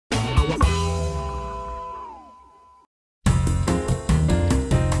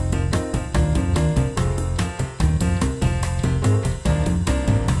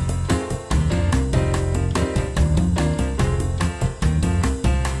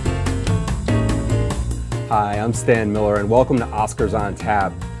Hi, I'm Stan Miller, and welcome to Oscars on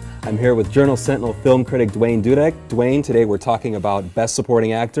Tap. I'm here with Journal-Sentinel film critic Duane Dudek. Duane, today we're talking about Best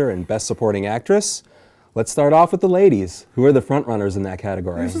Supporting Actor and Best Supporting Actress. Let's start off with the ladies. Who are the frontrunners in that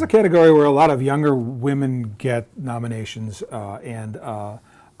category? This is a category where a lot of younger women get nominations, and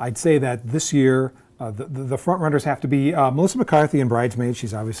I'd say that this year the frontrunners have to be Melissa McCarthy in Bridesmaids.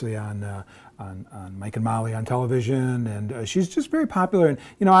 She's obviously on Mike and Molly on television, and she's just very popular. And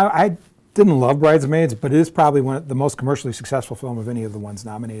you know, I didn't love Bridesmaids, but it is probably the most commercially successful film of any of the ones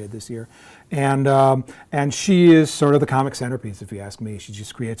nominated this year. And she is sort of the comic centerpiece, if you ask me. She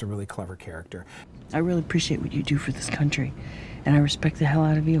just creates a really clever character. I really appreciate what you do for this country, and I respect the hell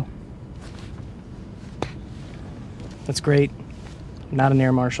out of you. That's great. I'm not an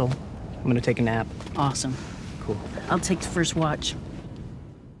air marshal. I'm gonna take a nap. Awesome. Cool. I'll take the first watch.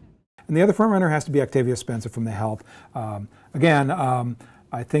 And the other frontrunner has to be Octavia Spencer from The Help.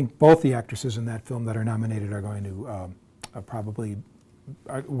 I think both the actresses in that film that are nominated are going to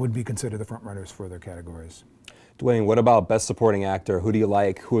would be considered the frontrunners for their categories. Duane, what about Best Supporting Actor? Who do you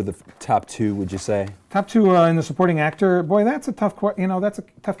like? Who are the top two, would you say? Top two in the supporting actor, boy, that's a tough, that's a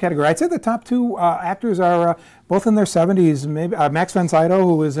tough category. I'd say the top two actors are both in their 70s. Maybe Max von Sydow,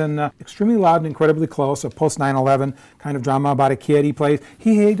 who is in Extremely Loud and Incredibly Close, a post 9/11 kind of drama about a kid he plays.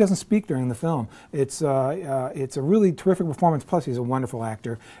 He doesn't speak during the film. It's a really terrific performance. Plus, he's a wonderful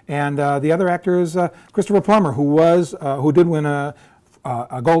actor. And the other actor is Christopher Plummer, who did win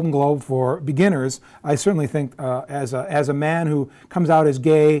a Golden Globe for Beginners. I certainly think as a man who comes out as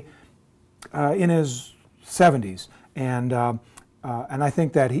gay in his 70s, and I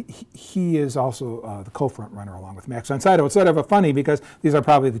think that he is also the co-front runner along with Max von Sydow. It's sort of funny because these are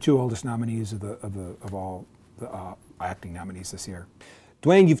probably the two oldest nominees of all the acting nominees this year.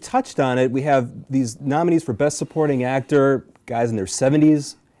 Duane, you've touched on it. We have these nominees for Best Supporting Actor, guys in their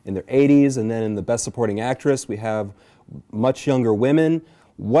 70s, in their 80s, and then in the Best Supporting Actress, we have much younger women.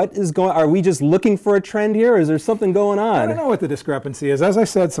 What is going? Are we just looking for a trend here, or is there something going on? I don't know what the discrepancy is. As I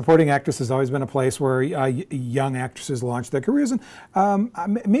said, supporting actress has always been a place where young actresses launch their careers, and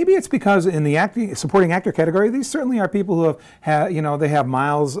maybe it's because in the supporting actor category, these certainly are people who they have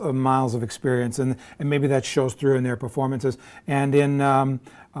miles of experience, and maybe that shows through in their performances. And in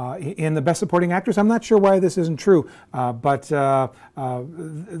the Best Supporting Actress, I'm not sure why this isn't true, but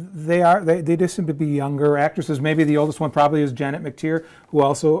they just seem to be younger actresses. Maybe the oldest one probably is Janet McTeer, who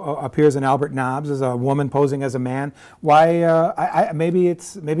also appears in Albert Nobbs as a woman posing as a man. Why? Maybe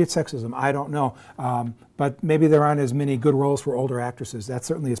it's sexism. I don't know. But maybe there aren't as many good roles for older actresses. That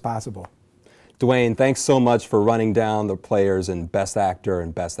certainly is possible. Duane, thanks so much for running down the players in Best Actor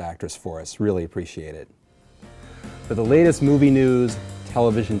and Best Actress for us. Really appreciate it. For the latest movie news,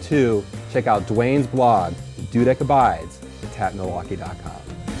 television too, check out Duane's blog, Dudek Abides, at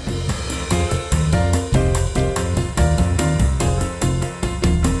tapmilwaukee.com.